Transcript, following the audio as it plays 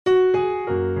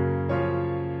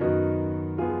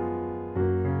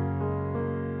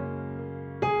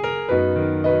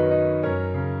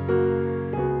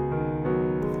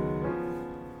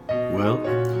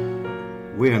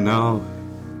We are now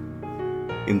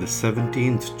in the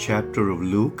 17th chapter of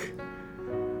Luke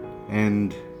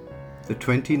and the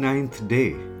 29th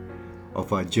day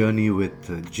of our journey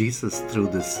with Jesus through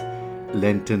this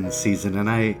Lenten season. And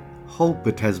I hope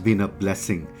it has been a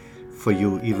blessing for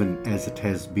you, even as it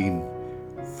has been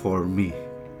for me.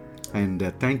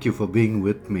 And thank you for being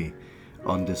with me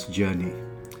on this journey.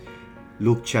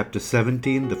 Luke chapter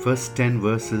 17, the first 10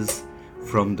 verses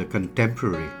from the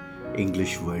Contemporary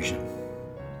English Version.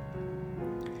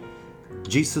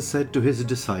 Jesus said to his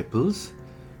disciples,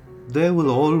 "There will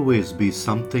always be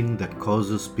something that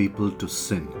causes people to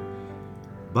sin.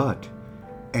 But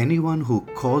anyone who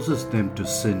causes them to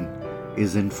sin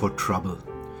is in for trouble.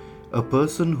 A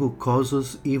person who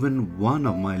causes even one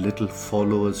of my little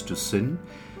followers to sin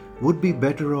would be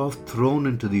better off thrown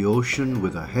into the ocean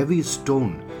with a heavy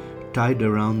stone tied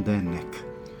around their neck.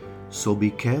 So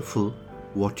be careful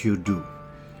what you do.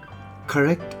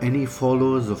 Correct any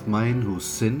followers of mine who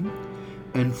sin,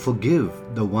 and forgive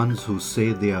the ones who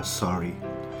say they are sorry.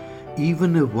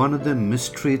 Even if one of them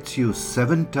mistreats you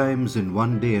 7 times in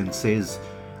one day and says,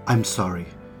 'I'm sorry,'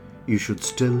 you should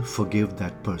still forgive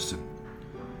that person."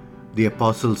 The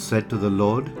apostles said to the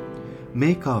Lord,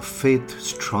 "Make our faith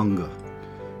stronger."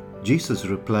 Jesus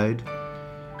replied,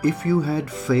 "If you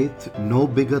had faith no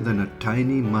bigger than a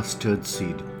tiny mustard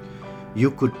seed,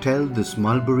 you could tell this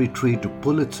mulberry tree to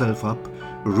pull itself up,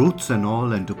 roots and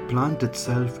all, and to plant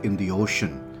itself in the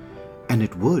ocean, and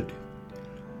it would.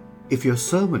 If your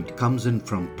servant comes in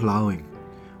from plowing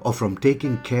or from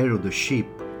taking care of the sheep,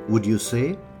 would you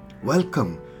say,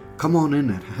 'Welcome, come on in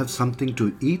and have something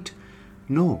to eat'?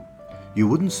 No, you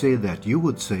wouldn't say that. You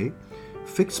would say,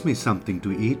 'Fix me something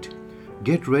to eat.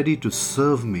 Get ready to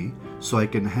serve me so I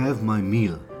can have my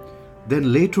meal.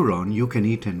 Then later on you can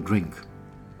eat and drink.'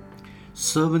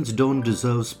 Servants don't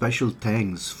deserve special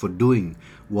thanks for doing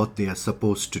what they are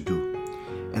supposed to do.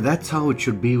 And that's how it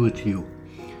should be with you.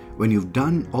 When you've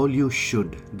done all you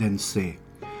should, then say,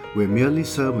 'We're merely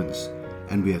servants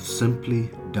and we have simply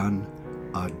done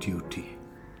our duty.'"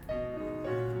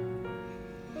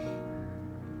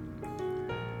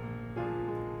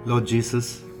 Lord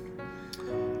Jesus,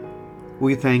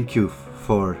 we thank you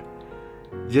for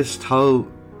just how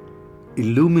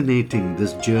illuminating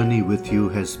this journey with you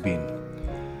has been.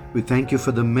 We thank you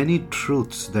for the many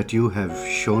truths that you have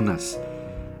shown us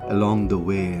along the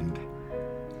way, and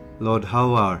Lord,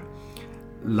 how our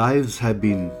lives have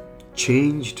been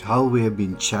changed, how we have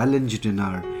been challenged in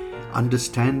our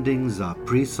understandings, our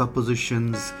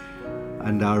presuppositions,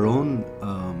 and our own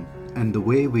and the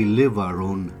way we live our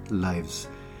own lives.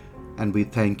 And we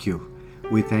thank you.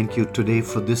 We thank you today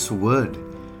for this word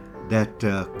that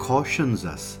cautions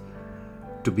us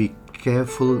to be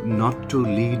careful not to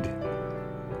lead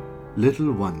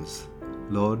little ones,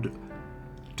 Lord,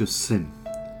 to sin.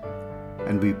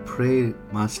 And we pray,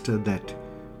 Master, that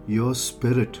your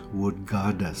Spirit would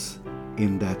guard us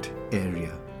in that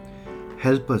area.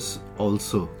 Help us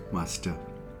also, Master,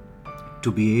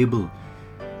 to be able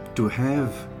to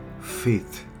have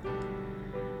faith.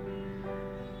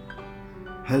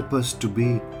 Help us to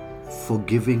be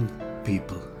forgiving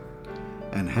people.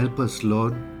 And help us,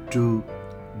 Lord, to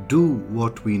do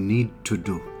what we need to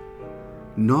do.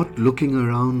 Not looking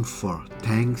around for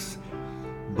thanks,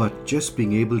 but just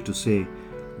being able to say,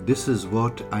 "This is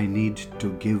what I need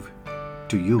to give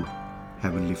to you,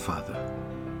 Heavenly Father."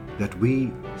 That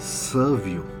we serve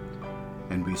you,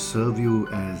 and we serve you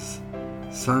as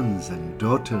sons and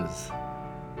daughters,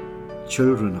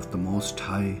 children of the Most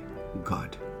High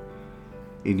God.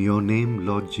 In your name,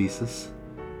 Lord Jesus,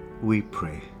 we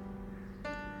pray.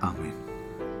 Amen.